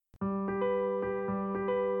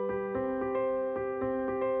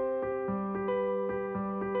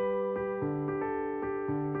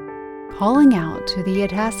Calling out to the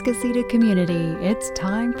Atascocita community, it's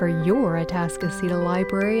time for your Atascocita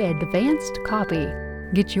Library Advanced Copy.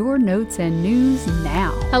 Get your notes and news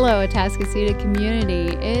now. Hello, Atascocita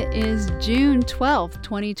community. It is June 12th,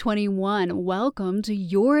 2021. Welcome to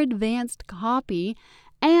your Advanced Copy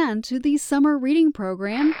and to the summer reading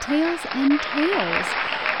program, Tales and Tales.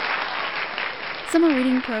 Summer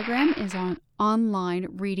reading program is an online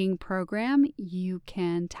reading program. You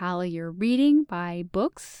can tally your reading by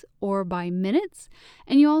books or by minutes,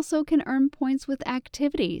 and you also can earn points with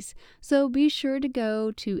activities. So be sure to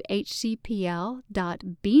go to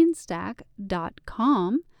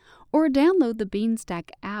hcpl.beanstack.com or download the Beanstack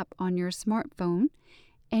app on your smartphone,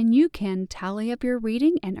 and you can tally up your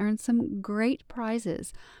reading and earn some great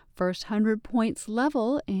prizes. First 100 points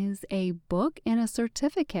level is a book and a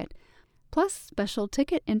certificate, plus special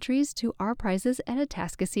ticket entries to our prizes at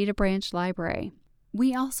Atascocita Branch Library.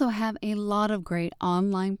 We also have a lot of great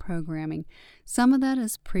online programming. Some of that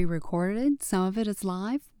is pre-recorded, some of it is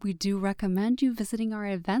live. We do recommend you visiting our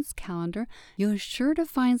events calendar. You're sure to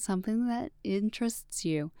find something that interests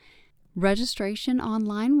you. Registration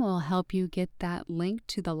online will help you get that link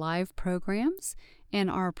to the live programs, and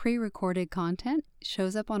our pre-recorded content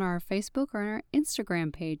shows up on our Facebook or our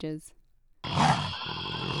Instagram pages.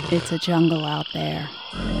 It's a jungle out there.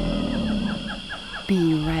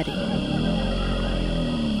 Be ready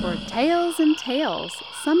for Tales and Tales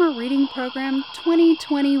Summer Reading Program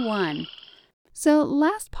 2021. So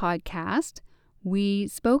last podcast, we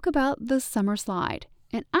spoke about the summer slide,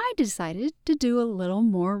 and I decided to do a little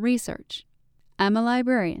more research. I'm a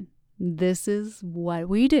librarian. This is what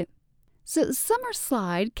we do. So summer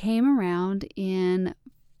slide came around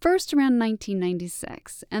first around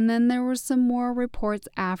 1996, and then there were some more reports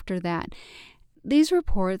after that. These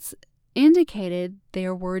reports indicated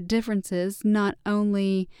there were differences not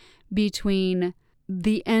only between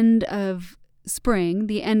the end of spring,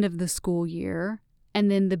 the end of the school year, and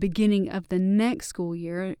then the beginning of the next school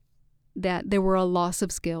year, that there were a loss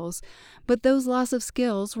of skills, but those loss of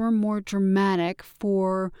skills were more dramatic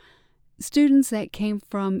for students that came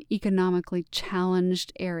from economically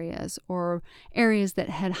challenged areas or areas that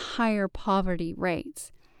had higher poverty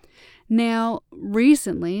rates. Now,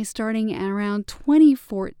 recently, starting around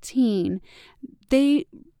 2014, they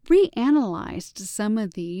reanalyzed some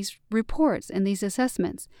of these reports and these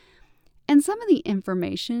assessments, and some of the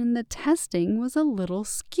information in the testing was a little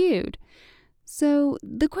skewed. So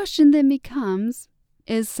the question then becomes,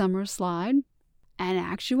 is summer slide an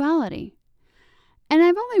actuality? And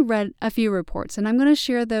I've only read a few reports, and I'm going to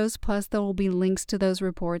share those, plus there will be links to those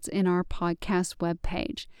reports in our podcast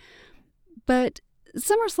webpage. But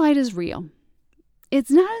summer slide is real. It's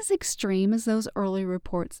not as extreme as those early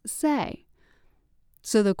reports say.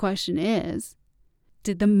 So the question is,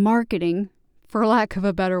 did the marketing, for lack of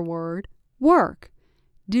a better word, work?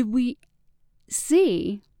 Did we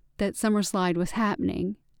see that summer slide was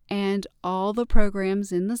happening and all the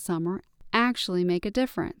programs in the summer actually make a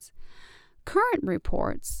difference? Current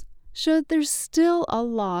reports show that there's still a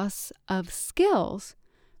loss of skills,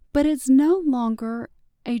 but it's no longer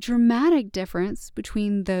a dramatic difference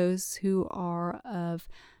between those who are of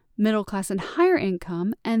middle class and higher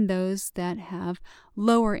income and those that have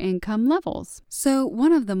lower income levels. So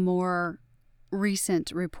one of the more recent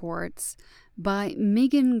reports by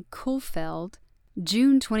Megan Kuhlfeld,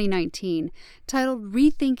 June 2019, titled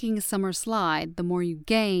Rethinking Summer Slide, The More You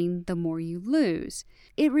Gain, The More You Lose.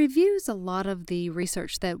 It reviews a lot of the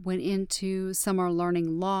research that went into summer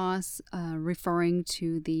learning loss, referring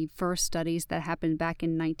to the first studies that happened back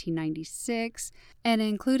in 1996, and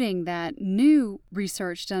including that new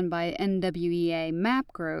research done by NWEA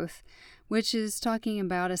MAP Growth, which is talking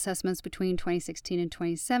about assessments between 2016 and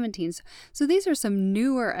 2017. So these are some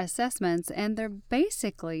newer assessments, and they're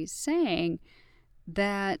basically saying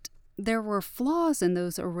that there were flaws in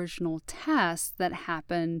those original tests that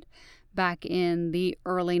happened back in the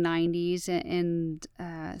early 90s and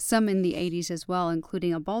some in the 80s as well,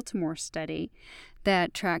 including a Baltimore study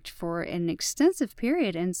that tracked for an extensive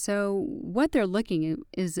period. And so what they're looking at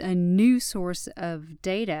is a new source of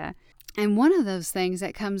data. And one of those things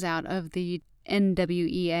that comes out of the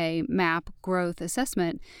NWEA MAP growth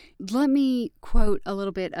assessment, let me quote a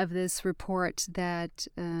little bit of this report that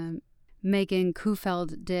Megan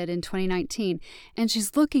Kuhlfeld did in 2019. And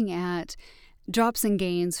she's looking at drops and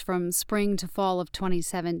gains from spring to fall of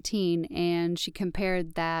 2017, and she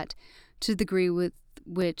compared that to the degree with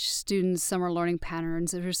which students' summer learning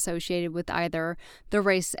patterns are associated with either their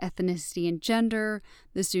race, ethnicity, and gender,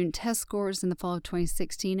 the student test scores in the fall of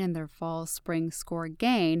 2016, and their fall-spring score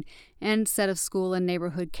gain, and set of school and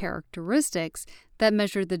neighborhood characteristics that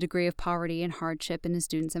measured the degree of poverty and hardship in a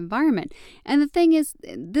student's environment. And the thing is,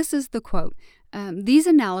 this is the quote, these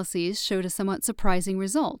analyses showed a somewhat surprising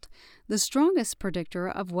result. The strongest predictor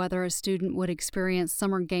of whether a student would experience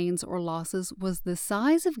summer gains or losses was the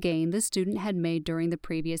size of gain the student had made during the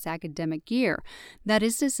previous academic year. That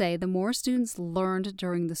is to say, the more students learned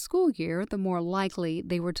during the school year, the more likely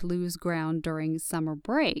they were to lose ground during summer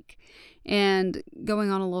break. And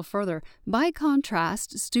going on a little further, by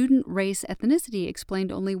contrast, student race ethnicity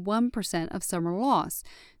explained only 1% of summer loss.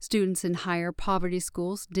 Students in higher poverty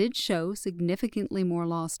schools did show significantly more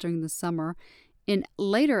loss during the summer. In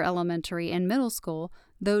later elementary and middle school,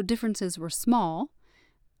 though differences were small,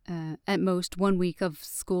 at most 1 week of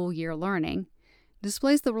school year learning,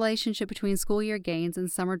 displays the relationship between school year gains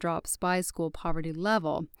and summer drops by school poverty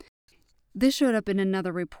level. This showed up in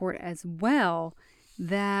another report as well,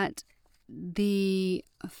 that the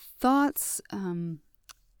thoughts and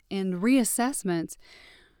reassessments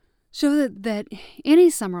show that any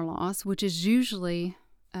summer loss, which is usually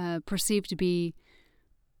perceived to be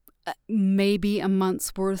maybe a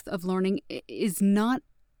month's worth of learning, is not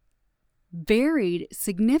varied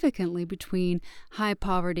significantly between high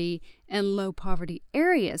poverty and low poverty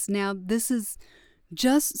areas. Now, this is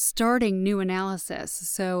just starting new analysis,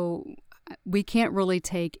 so we can't really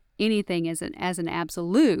take anything as an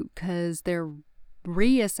absolute, because they're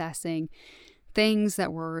reassessing things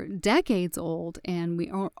that were decades old, and we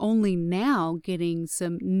are only now getting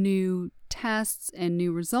some new tests and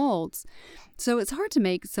new results. So it's hard to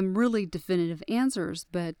make some really definitive answers.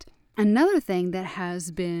 But another thing that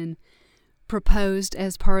has been proposed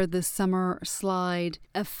as part of the summer slide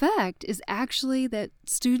effect is actually that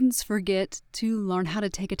students forget to learn how to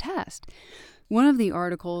take a test. One of the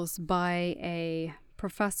articles by a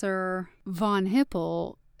Professor Von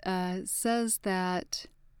Hippel says that,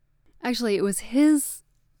 actually, it was his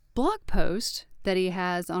blog post that he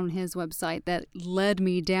has on his website that led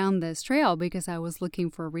me down this trail, because I was looking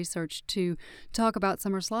for research to talk about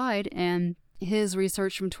summer slide, and his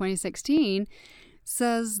research from 2016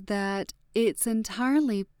 says that it's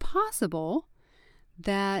entirely possible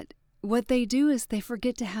that what they do is they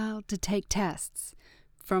forget how to take tests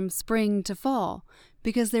from spring to fall,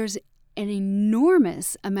 because there's an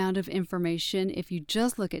enormous amount of information, if you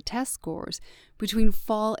just look at test scores, between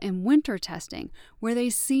fall and winter testing, where they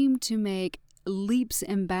seem to make leaps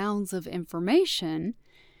and bounds of information,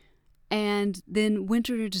 and then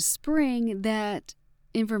winter to spring, that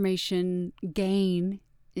information gain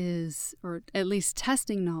is, or at least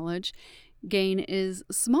testing knowledge gain, is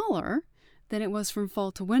smaller than it was from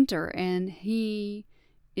fall to winter. And he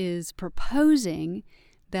is proposing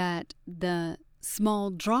that the small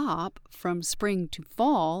drop from spring to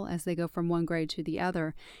fall, as they go from one grade to the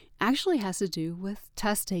other, actually has to do with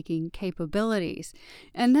test-taking capabilities.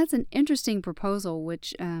 And that's an interesting proposal,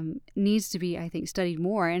 which needs to be, I think, studied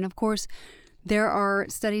more. And of course, there are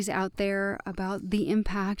studies out there about the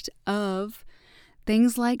impact of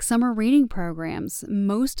things like summer reading programs.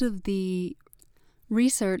 Most of the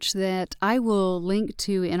research that I will link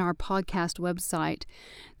to in our podcast website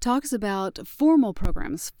talks about formal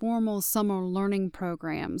programs, formal summer learning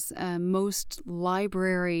programs. Most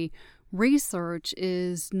library research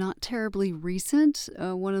is not terribly recent.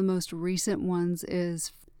 One of the most recent ones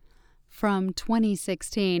is from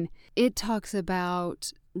 2016. It talks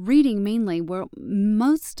about reading mainly, where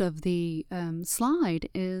most of the slide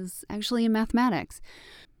is actually in mathematics.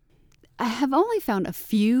 I have only found a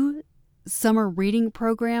few summer reading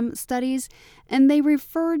program studies, and they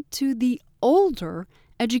referred to the older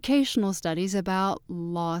educational studies about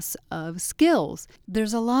loss of skills.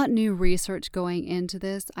 There's a lot new research going into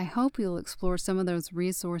this. I hope you'll explore some of those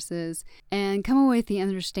resources and come away with the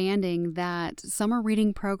understanding that summer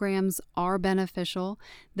reading programs are beneficial.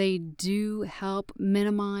 They do help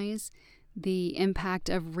minimize the impact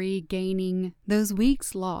of regaining those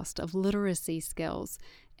weeks lost of literacy skills.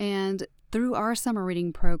 And through our summer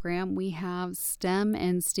reading program, we have STEM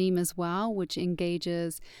and STEAM as well, which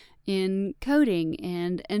engages in coding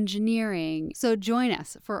and engineering. So join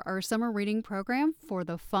us for our summer reading program for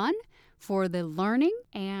the fun, for the learning,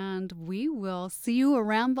 and we will see you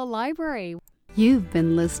around the library. You've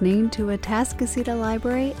been listening to Atascocita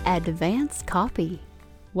Library Advanced Copy.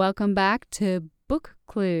 Welcome back to Book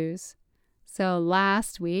Clues. So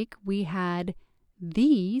last week we had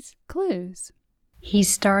these clues. He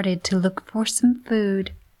started to look for some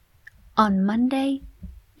food. On Monday,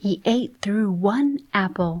 he ate through one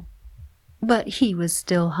apple, but he was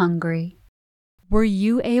still hungry. Were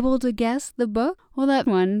you able to guess the book? Well, that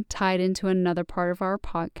one tied into another part of our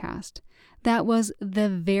podcast. That was The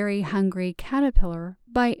Very Hungry Caterpillar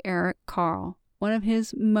by Eric Carle. one of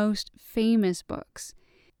his most famous books,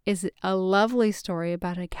 is a lovely story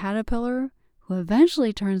about a caterpillar who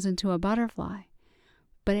eventually turns into a butterfly.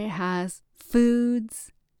 But it has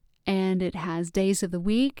foods and it has days of the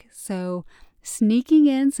week, so sneaking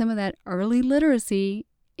in some of that early literacy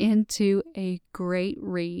into a great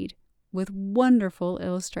read with wonderful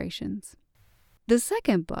illustrations. The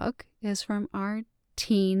second book is from our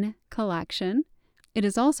teen collection. It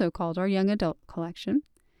is also called our young adult collection.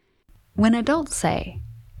 When adults say,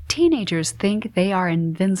 teenagers think they are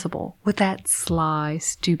invincible with that sly,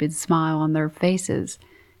 stupid smile on their faces,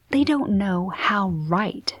 they don't know how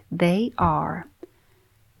right they are.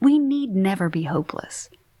 We need never be hopeless,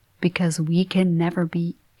 because we can never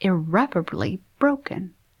be irreparably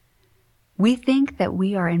broken. We think that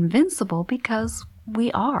we are invincible because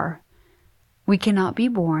we are. We cannot be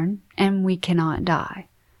born and we cannot die.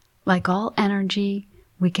 Like all energy,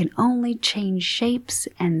 we can only change shapes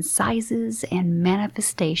and sizes and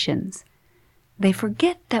manifestations. They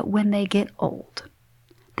forget that when they get old,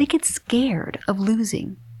 they get scared of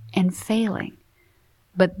losing and failing.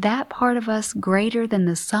 But that part of us greater than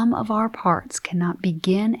the sum of our parts cannot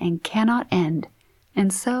begin and cannot end,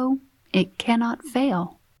 and so it cannot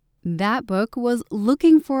fail. That book was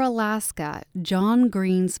Looking for Alaska, John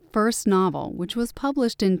Green's first novel, which was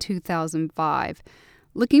published in 2005.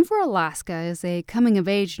 Looking for Alaska is a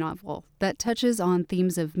coming-of-age novel that touches on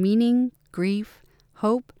themes of meaning, grief,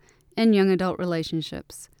 hope, and young adult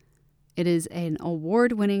relationships. It is an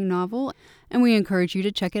award-winning novel, and we encourage you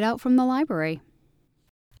to check it out from the library.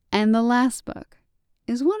 And the last book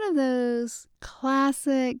is one of those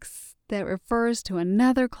classics that refers to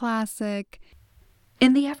another classic.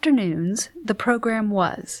 In the afternoons, the program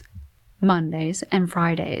was Mondays and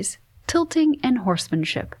Fridays, tilting and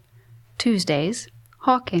horsemanship. Tuesdays,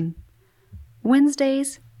 hawking.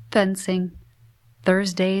 Wednesdays, fencing.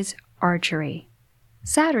 Thursdays, archery.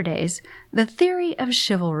 Saturdays, the theory of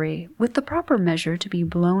chivalry with the proper measure to be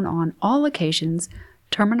blown on all occasions,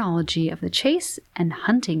 terminology of the chase and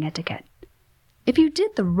hunting etiquette. If you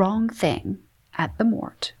did the wrong thing at the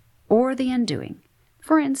mort or the undoing,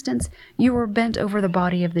 for instance, you were bent over the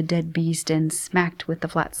body of the dead beast and smacked with the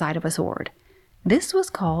flat side of a sword, this was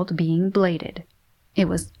called being bladed. It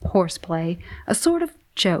was horseplay, a sort of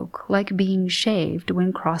joke like being shaved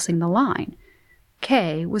when crossing the line.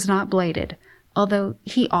 Kay was not bladed, although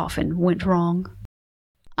he often went wrong.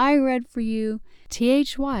 I read for you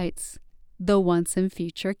T.H. White's The Once and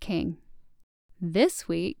Future King. This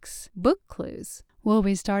week's book clues will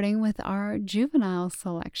be starting with our juvenile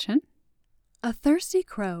selection. A thirsty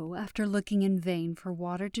crow, after looking in vain for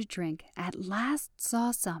water to drink, at last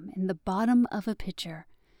saw some in the bottom of a pitcher.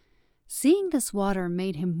 Seeing this water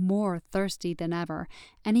made him more thirsty than ever,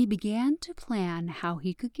 and he began to plan how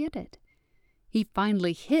he could get it. He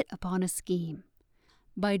finally hit upon a scheme.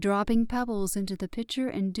 By dropping pebbles into the pitcher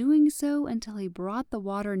and doing so until he brought the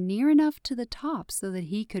water near enough to the top so that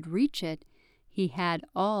he could reach it, he had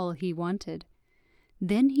all he wanted.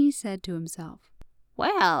 Then he said to himself,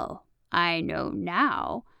 "Well, I know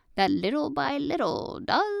now that little by little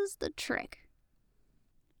does the trick."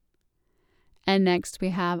 And next we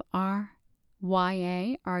have our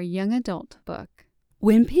YA, our young adult book.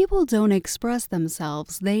 When people don't express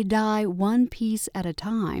themselves, they die one piece at a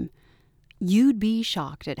time. You'd be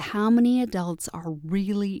shocked at how many adults are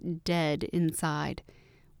really dead inside,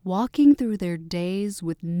 walking through their days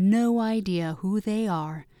with no idea who they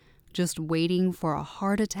are, just waiting for a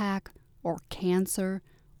heart attack or cancer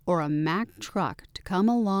or a Mack truck to come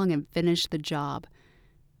along and finish the job.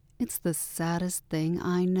 It's the saddest thing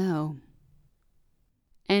I know.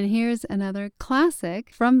 And here's another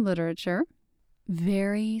classic from literature.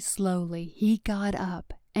 Very slowly he got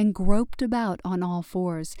up and groped about on all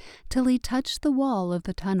fours till he touched the wall of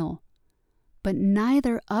the tunnel. But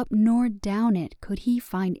neither up nor down it could he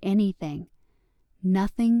find anything.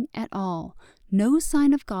 Nothing at all. No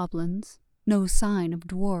sign of goblins, no sign of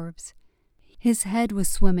dwarves. His head was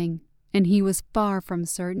swimming, and he was far from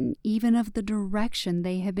certain even of the direction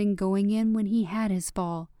they had been going in when he had his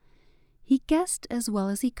fall. He guessed as well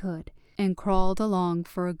as he could, and crawled along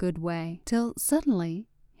for a good way, till suddenly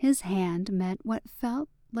his hand met what felt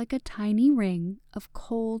like a tiny ring of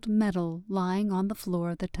cold metal lying on the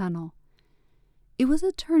floor of the tunnel. It was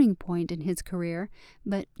a turning point in his career,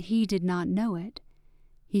 but he did not know it.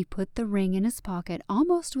 He put the ring in his pocket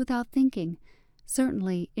almost without thinking.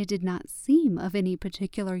 Certainly it did not seem of any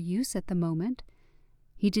particular use at the moment.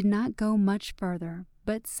 He did not go much further,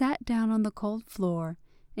 but sat down on the cold floor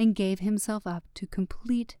and gave himself up to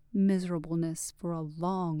complete miserableness for a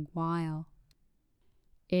long while.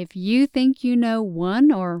 If you think you know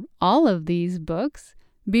one or all of these books,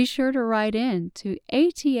 Be sure to write in to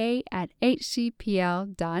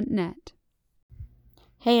ata@hcpl.net.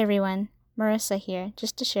 Hey everyone, Marissa here,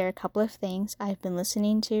 just to share a couple of things I've been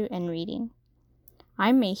listening to and reading.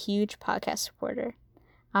 I'm a huge podcast supporter.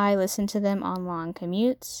 I listen to them on long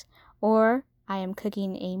commutes, or I am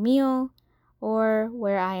cooking a meal, or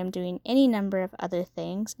where I am doing any number of other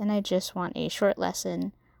things and I just want a short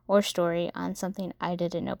lesson or story on something I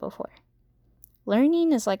didn't know before.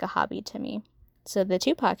 Learning is like a hobby to me, so the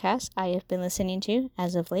two podcasts I have been listening to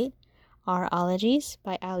as of late are Ologies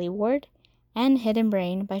by Ali Ward and Hidden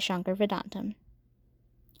Brain by Shankar Vedantam.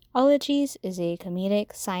 Ologies is a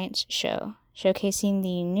comedic science show showcasing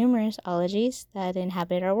the numerous ologies that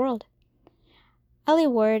inhabit our world. Ali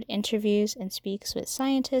Ward interviews and speaks with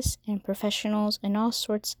scientists and professionals in all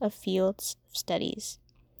sorts of fields of studies.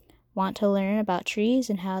 Want to learn about trees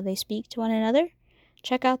and how they speak to one another?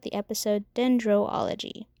 Check out the episode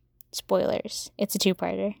Dendroology. Spoilers, it's a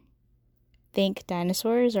two-parter. Think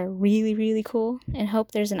dinosaurs are really, really cool and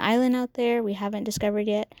hope there's an island out there we haven't discovered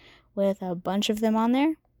yet with a bunch of them on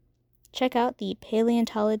there? Check out the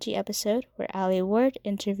Paleontology episode where Ali Ward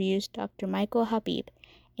interviews Dr. Michael Habib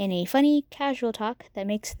in a funny, casual talk that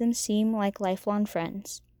makes them seem like lifelong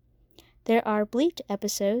friends. There are bleeped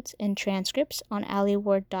episodes and transcripts on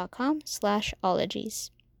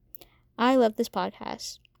aliward.com/ologies. I love this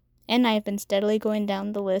podcast, and I have been steadily going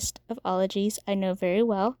down the list of ologies I know very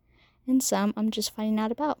well, and some I'm just finding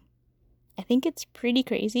out about. I think it's pretty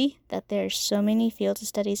crazy that there are so many fields of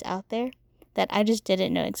studies out there that I just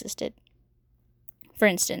didn't know existed. For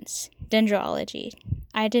instance, dendrology.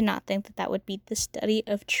 I did not think that would be the study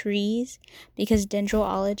of trees, because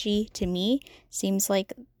dendrology to me seems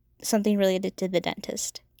like something related to the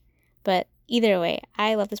dentist. But either way,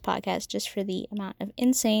 I love this podcast just for the amount of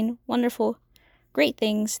insane, wonderful, great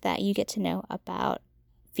things that you get to know about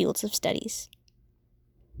fields of studies.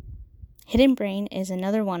 Hidden Brain is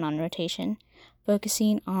another one on rotation,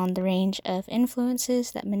 focusing on the range of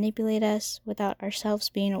influences that manipulate us without ourselves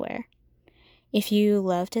being aware. If you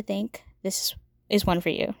love to think, this is one for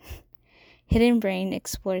you. Hidden Brain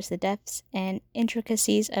explores the depths and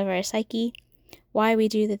intricacies of our psyche, why we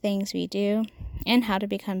do the things we do, and how to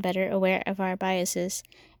become better aware of our biases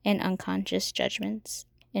and unconscious judgments.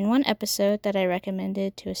 In one episode that I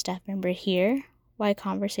recommended to a staff member here, Why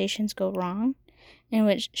Conversations Go Wrong, in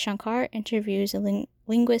which Shankar interviews a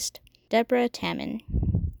linguist, Deborah Tammen.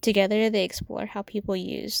 Together they explore how people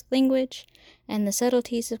use language and the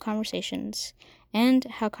subtleties of conversations, and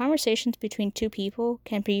how conversations between two people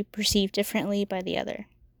can be perceived differently by the other.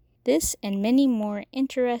 This and many more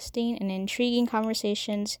interesting and intriguing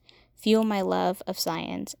conversations fuel my love of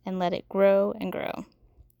science and let it grow and grow.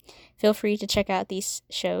 Feel free to check out these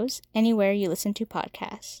shows anywhere you listen to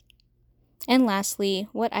podcasts. And lastly,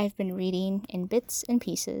 what I've been reading in bits and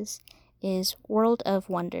pieces is World of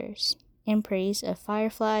Wonders, in praise of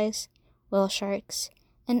fireflies, whale sharks,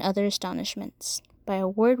 and other astonishments, by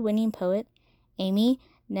award-winning poet Amy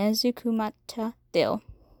Nezhukumata-Dill.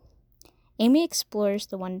 Amy explores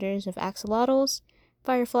the wonders of axolotls,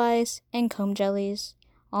 fireflies, and comb jellies,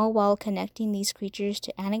 all while connecting these creatures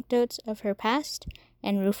to anecdotes of her past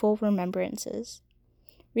and rueful remembrances.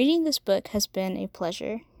 Reading this book has been a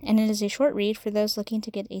pleasure, and it is a short read for those looking to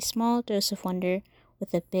get a small dose of wonder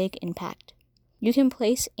with a big impact. You can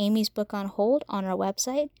place Amy's book on hold on our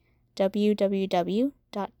website,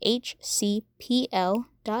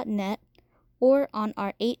 www.hcpl.net, or on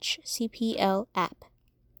our HCPL app.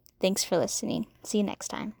 Thanks for listening. See you next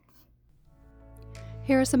time.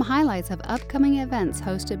 Here are some highlights of upcoming events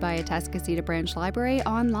hosted by Atascocita Branch Library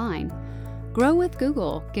online. Grow with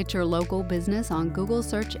Google. Get your local business on Google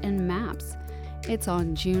Search and Maps. It's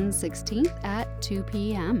on June 16th at 2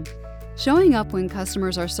 p.m. Showing up when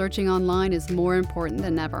customers are searching online is more important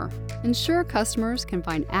than ever. Ensure customers can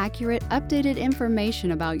find accurate, updated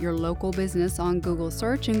information about your local business on Google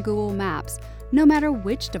Search and Google Maps, no matter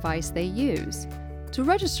which device they use. To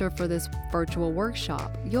register for this virtual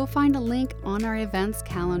workshop, you'll find a link on our events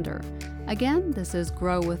calendar. Again, this is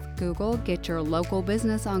Grow with Google. Get your local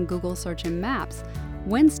business on Google Search and Maps,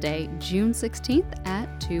 Wednesday, June 16th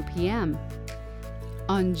at 2 p.m.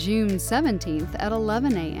 On June 17th at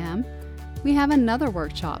 11 a.m., we have another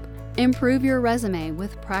workshop, Improve Your Resume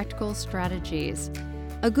with Practical Strategies.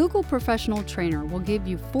 A Google professional trainer will give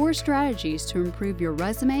you 4 strategies to improve your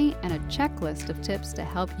resume and a checklist of tips to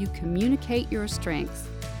help you communicate your strengths.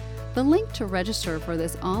 The link to register for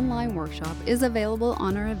this online workshop is available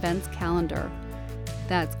on our events calendar.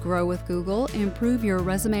 That's Grow with Google, Improve Your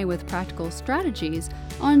Resume with Practical Strategies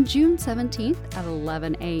on June 17th at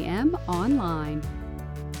 11 a.m. online.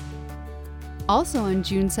 Also on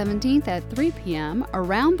June 17th at 3 p.m.,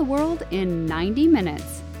 Around the World in 90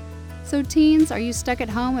 Minutes. So teens, are you stuck at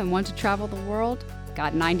home and want to travel the world?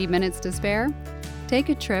 Got 90 minutes to spare? Take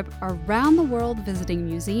a trip around the world visiting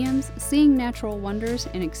museums, seeing natural wonders,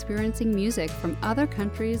 and experiencing music from other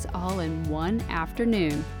countries all in one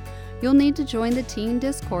afternoon. You'll need to join the Teen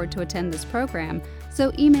Discord to attend this program,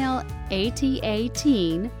 so email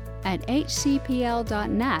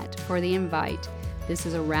atateen@hcpl.net for the invite. This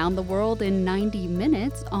is Around the World in 90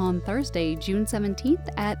 Minutes on Thursday, June 17th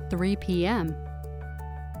at 3 p.m.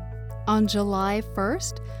 On July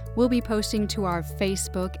 1st, we'll be posting to our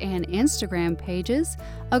Facebook and Instagram pages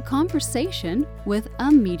a conversation with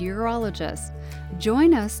a meteorologist.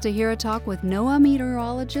 Join us to hear a talk with NOAA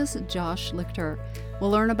meteorologist Josh Lichter.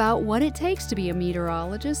 We'll learn about what it takes to be a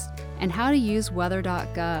meteorologist and how to use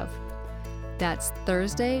weather.gov. That's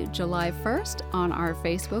Thursday, July 1st on our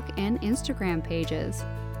Facebook and Instagram pages.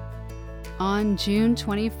 On June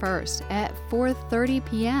 21st at 4:30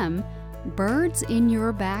 p.m., Birds in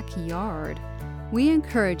Your Backyard. We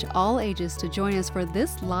encourage all ages to join us for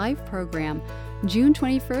this live program, June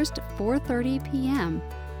 21st, 4:30 p.m.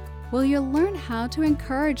 Will you learn how to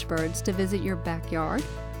encourage birds to visit your backyard,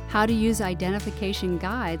 how to use identification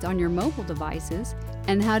guides on your mobile devices,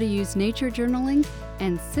 and how to use nature journaling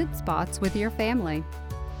and sit spots with your family.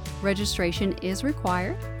 Registration is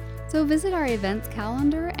required, so visit our events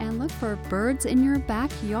calendar and look for Birds in Your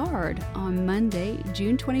Backyard on Monday,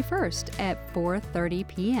 June 21st at 4:30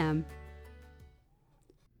 p.m.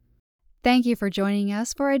 Thank you for joining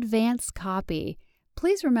us for Advanced Copy.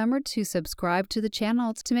 Please remember to subscribe to the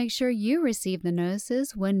channel to make sure you receive the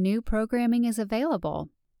notices when new programming is available.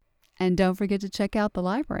 And don't forget to check out the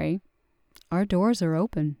library. Our doors are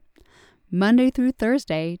open Monday through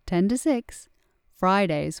Thursday, 10 to 6,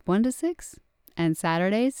 Fridays, 1 to 6, and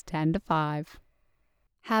Saturdays, 10 to 5.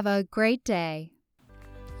 Have a great day.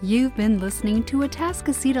 You've been listening to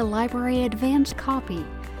Atascocita Library Advanced Copy.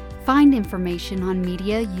 Find information on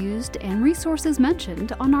media used and resources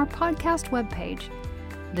mentioned on our podcast webpage.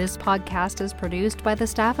 This podcast is produced by the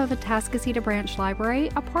staff of Atascocita Branch Library,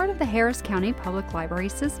 a part of the Harris County Public Library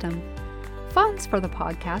System. Funds for the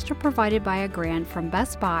podcast are provided by a grant from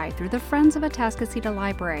Best Buy through the Friends of Atascocita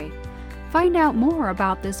Library. Find out more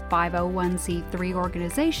about this 501c3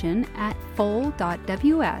 organization at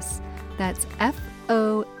foal.ws. That's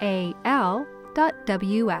FOAL.WS.